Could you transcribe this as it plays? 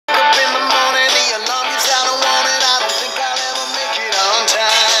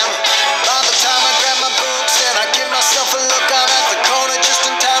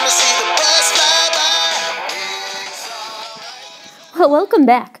Well, welcome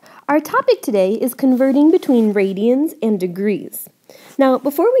back. Our topic today is converting between radians and degrees. Now,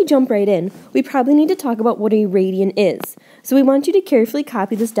 before we jump right in, we probably need to talk about what a radian is. So we want you to carefully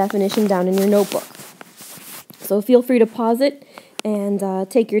copy this definition down in your notebook. So feel free to pause it and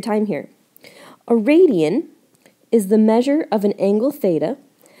take your time here. A radian is the measure of an angle theta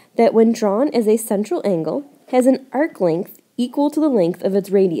that, when drawn as a central angle, has an arc length equal to the length of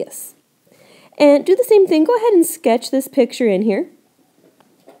its radius. And do the same thing. Go ahead and sketch this picture in here.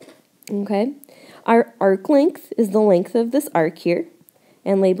 Okay. Our arc length is the length of this arc here,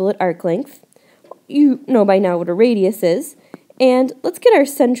 and label it arc length. You know by now what a radius is. And let's get our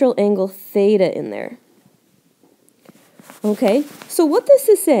central angle theta in there. Okay, so what this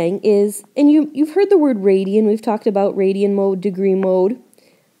is saying is, and you've heard the word radian, we've talked about radian mode, degree mode.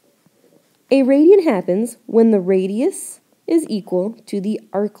 A radian happens when the radius is equal to the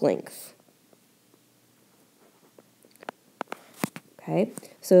arc length. Okay,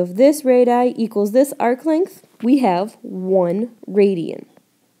 so if this radii equals this arc length, we have 1 radian.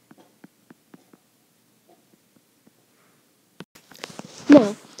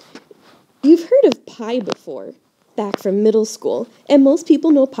 Now, you've heard of pi before, back from middle school, and most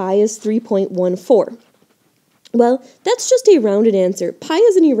people know pi is 3.14. Well, that's just a rounded answer. Pi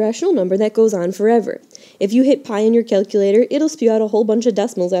is an irrational number that goes on forever. If you hit pi in your calculator, it'll spew out a whole bunch of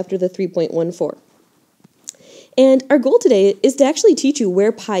decimals after the 3.14. And our goal today is to actually teach you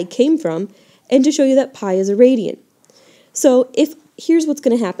where pi came from and to show you that pi is a radian. So here's what's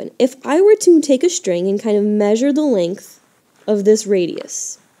going to happen. If I were to take a string and kind of measure the length of this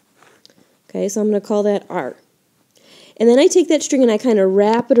radius, okay, so I'm going to call that r. And then I take that string and I kind of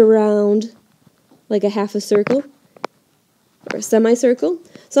wrap it around like a half a circle or a semicircle.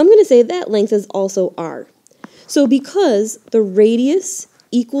 So I'm going to say that length is also r. So because the radius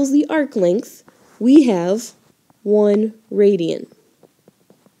equals the arc length, we have 1 radian.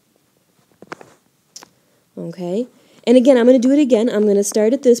 Okay, and again, I'm going to do it again. I'm going to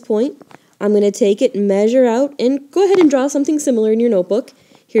start at this point. I'm going to take it, measure out, and go ahead and draw something similar in your notebook.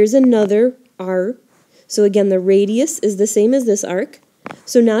 Here's another r. So again, the radius is the same as this arc.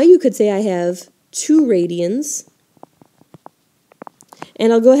 So now you could say I have 2 radians.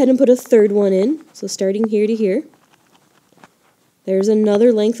 And I'll go ahead and put a third one in. So starting here to here. There's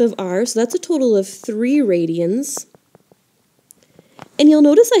another length of r, so that's a total of 3 radians. And you'll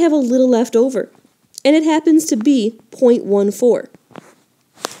notice I have a little left over, and it happens to be 0.14.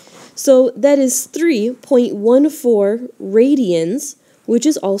 So that is 3.14 radians, which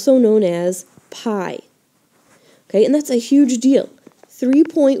is also known as pi. Okay, and that's a huge deal.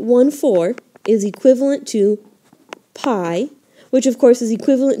 3.14 is equivalent to pi, which of course is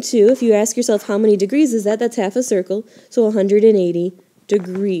equivalent to, if you ask yourself how many degrees is that, that's half a circle, so 180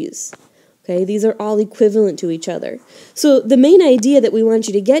 degrees. Okay, these are all equivalent to each other. So the main idea that we want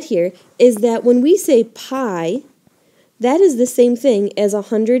you to get here is that when we say pi, that is the same thing as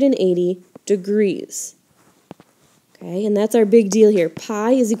 180 degrees. Okay, and that's our big deal here.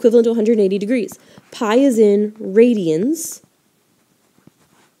 Pi is equivalent to 180 degrees. Pi is in radians,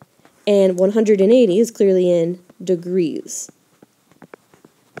 and 180 is clearly in degrees.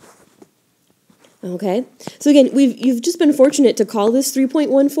 Okay, so again, you've just been fortunate to call this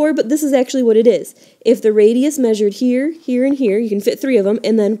 3.14, but this is actually what it is. If the radius measured here, here, and here, you can fit 3 of them,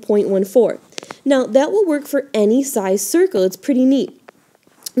 and then 0.14. Now, that will work for any size circle. It's pretty neat.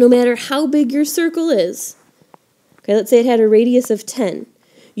 No matter how big your circle is, okay, let's say it had a radius of 10,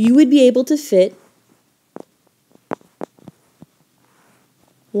 you would be able to fit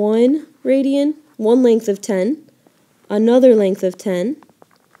 1 radian, 1 length of 10, another length of 10,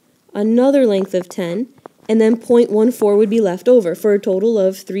 another length of 10, and then 0.14 would be left over for a total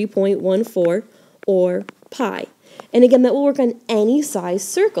of 3.14 or pi. And again, that will work on any size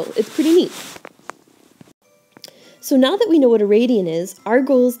circle. It's pretty neat. So now that we know what a radian is, our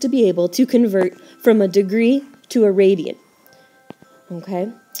goal is to be able to convert from a degree to a radian. Okay?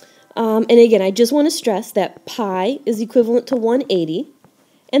 And again, I just want to stress that pi is equivalent to 180.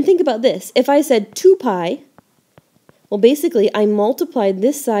 And think about this. If I said 2 pi, well, basically, I multiplied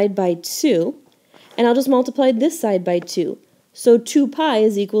this side by 2, and I'll just multiply this side by 2. So 2 pi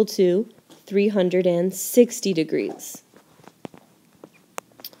is equal to 360 degrees.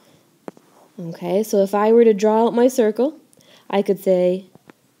 Okay, so if I were to draw out my circle, I could say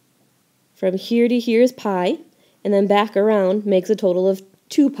from here to here is pi, and then back around makes a total of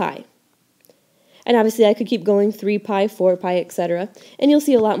 2 pi. And obviously, I could keep going 3 pi, 4 pi, etc., and you'll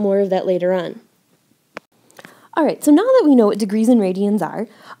see a lot more of that later on. Alright, so now that we know what degrees and radians are,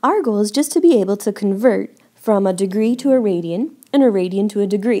 our goal is just to be able to convert from a degree to a radian and a radian to a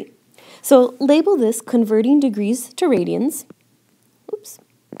degree. So label this converting degrees to radians. Oops.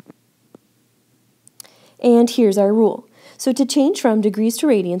 And here's our rule. So to change from degrees to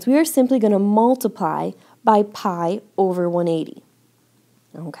radians, we are simply going to multiply by pi over 180.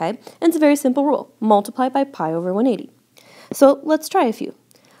 Okay? And it's a very simple rule. Multiply by pi over 180. So let's try a few.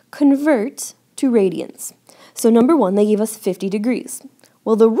 Convert to radians. So number one, they gave us 50 degrees.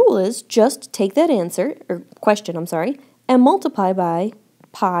 Well, the rule is just take that answer, or question, I'm sorry, and multiply by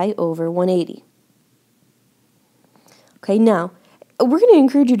pi over 180. Okay, now, we're going to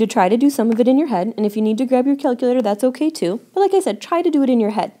encourage you to try to do some of it in your head, and if you need to grab your calculator, that's okay too. But like I said, try to do it in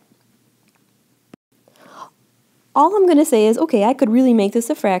your head. All I'm going to say is, okay, I could really make this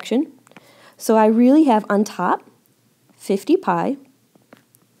a fraction. So I really have on top 50 pi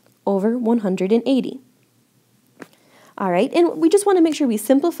over 180. All right, and we just want to make sure we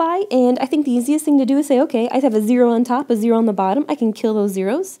simplify, and I think the easiest thing to do is say, okay, I have a 0 on top, a 0 on the bottom. I can kill those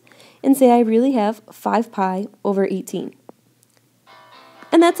zeros and say I really have 5 pi over 18.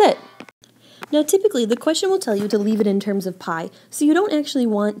 And that's it. Now typically the question will tell you to leave it in terms of pi, so you don't actually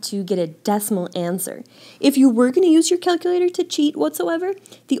want to get a decimal answer. If you were going to use your calculator to cheat whatsoever,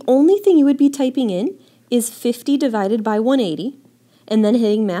 the only thing you would be typing in is 50 divided by 180, and then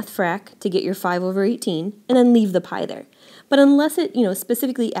hitting math frac to get your 5 over 18, and then leave the pi there. But unless it,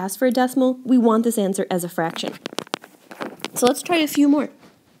 specifically asks for a decimal, we want this answer as a fraction. So let's try a few more.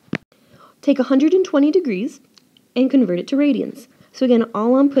 Take 120 degrees and convert it to radians. So again,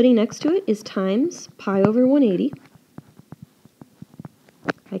 all I'm putting next to it is times pi over 180.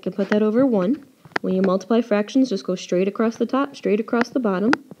 I can put that over 1. When you multiply fractions, just go straight across the top, straight across the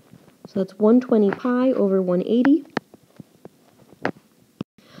bottom. So that's 120 pi over 180.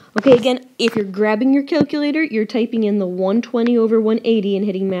 Okay, again, if you're grabbing your calculator, you're typing in the 120 over 180 and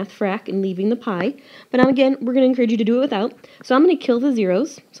hitting math frac and leaving the pi. But now again, we're going to encourage you to do it without. So I'm going to kill the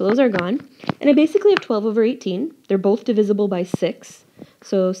zeros, so those are gone. And I basically have 12 over 18. They're both divisible by 6.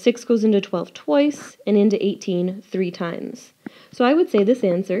 So 6 goes into 12 twice and into 18 3 times. So I would say this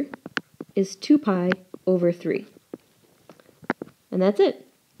answer is 2 pi over 3. And that's it.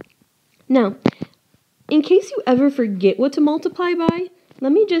 Now, in case you ever forget what to multiply by,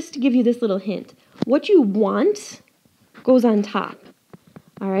 let me just give you this little hint. What you want goes on top.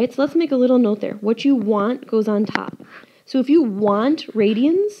 All right, so let's make a little note there. What you want goes on top. So if you want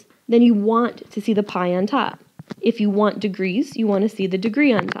radians, then you want to see the pi on top. If you want degrees, you want to see the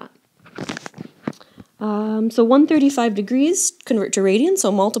degree on top. So 135 degrees, convert to radians,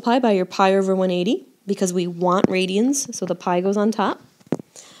 so multiply by your pi over 180, because we want radians, so the pi goes on top.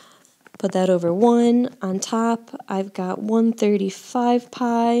 Put that over 1 on top. I've got 135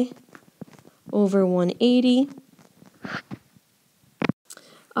 pi over 180.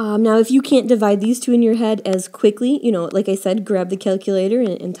 Now, if you can't divide these two in your head as quickly, like I said, grab the calculator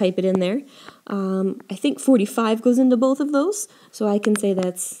and type it in there. I think 45 goes into both of those, so I can say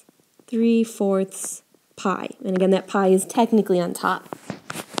that's 3/4 pi. And again, that pi is technically on top.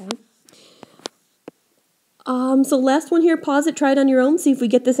 Okay. So last one here, pause it, try it on your own, see if we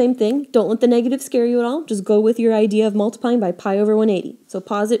get the same thing. Don't let the negative scare you at all. Just go with your idea of multiplying by pi over 180. So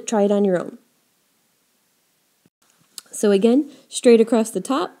pause it, try it on your own. So again, straight across the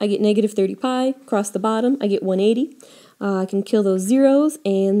top, I get negative 30 pi. Across the bottom, I get 180. I can kill those zeros,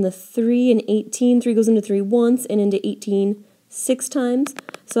 and the 3 and 18, 3 goes into 3 once and into 18 6 times.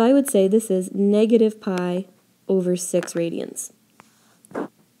 So I would say this is negative pi over 6 radians.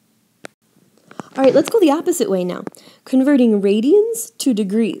 All right, let's go the opposite way now, converting radians to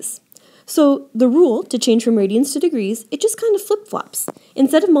degrees. So the rule to change from radians to degrees, it just kind of flip-flops.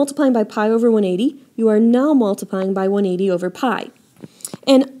 Instead of multiplying by pi over 180, you are now multiplying by 180 over pi.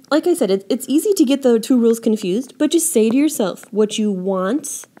 And like I said, it's easy to get the two rules confused, but just say to yourself, what you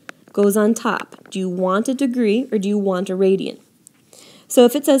want goes on top. Do you want a degree or do you want a radian? So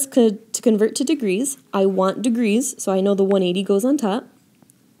if it says to convert to degrees, I want degrees, so I know the 180 goes on top,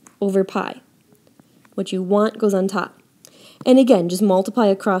 over pi. What you want goes on top. And again, just multiply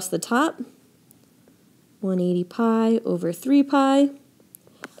across the top, 180 pi over 3 pi,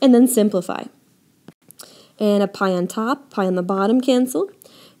 and then simplify. And a pi on top, pi on the bottom cancel,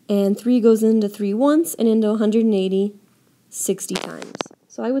 and 3 goes into 3 once and into 180 60 times.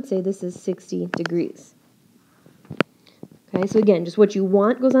 So I would say this is 60 degrees. Okay, so again, just what you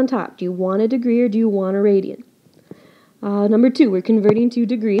want goes on top. Do you want a degree or do you want a radian? Number 2, we're converting to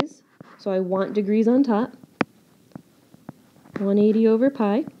degrees. So I want degrees on top, 180 over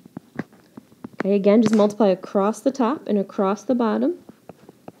pi. Okay, again, just multiply across the top and across the bottom.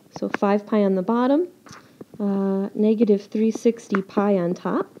 So 5 pi on the bottom, negative 360 pi on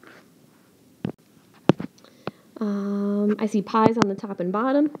top. I see pi's on the top and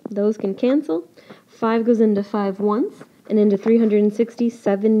bottom. Those can cancel. 5 goes into 5 once and into 360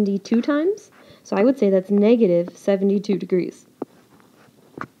 72 times. So I would say that's negative 72 degrees.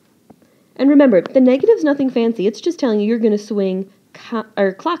 And remember, the negative's nothing fancy. It's just telling you you're going to swing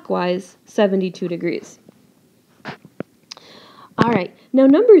clockwise 72 degrees. All right, now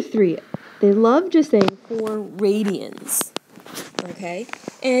number 3. They love just saying 4 radians. Okay,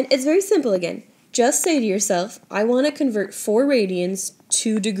 and it's very simple again. Just say to yourself, I want to convert 4 radians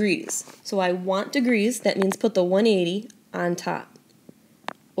to degrees. So I want degrees, that means put the 180 on top,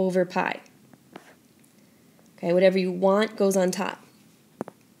 over pi. Okay, whatever you want goes on top.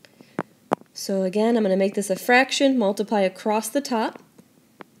 So again, I'm going to make this a fraction, multiply across the top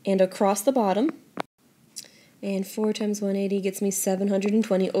and across the bottom. And 4 times 180 gets me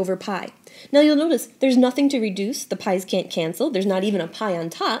 720 over pi. Now you'll notice there's nothing to reduce. The pi's can't cancel. There's not even a pi on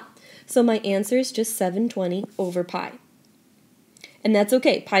top. So my answer is just 720 over pi. And that's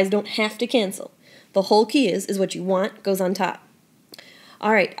okay. Pi's don't have to cancel. The whole key is what you want goes on top.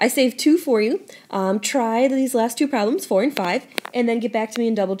 All right, I saved 2 for you. Try these last 2 problems, 4 and 5, and then get back to me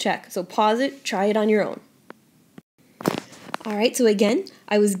and double check. So pause it, try it on your own. All right, so again,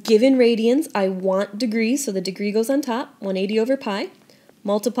 I was given radians. I want degrees, so the degree goes on top, 180 over pi.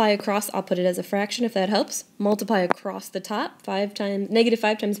 Multiply across, I'll put it as a fraction if that helps. Multiply across the top, negative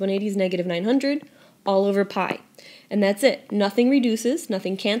 5 times 180 is negative 900, all over pi. And that's it. Nothing reduces,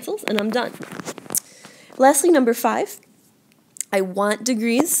 nothing cancels, and I'm done. Lastly, number 5. I want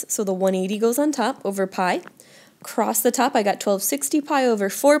degrees, so the 180 goes on top over pi. Across the top, I got 1260 pi over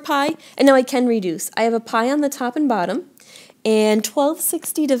 4 pi, and now I can reduce. I have a pi on the top and bottom, and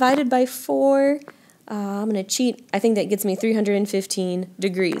 1260 divided by 4, I'm going to cheat. I think that gets me 315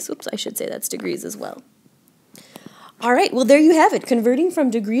 degrees. Oops, I should say that's degrees as well. All right, well, there you have it, converting from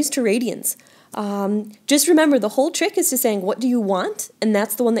degrees to radians. Just remember, the whole trick is to saying, what do you want? And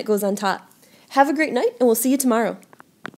that's the one that goes on top. Have a great night, and we'll see you tomorrow.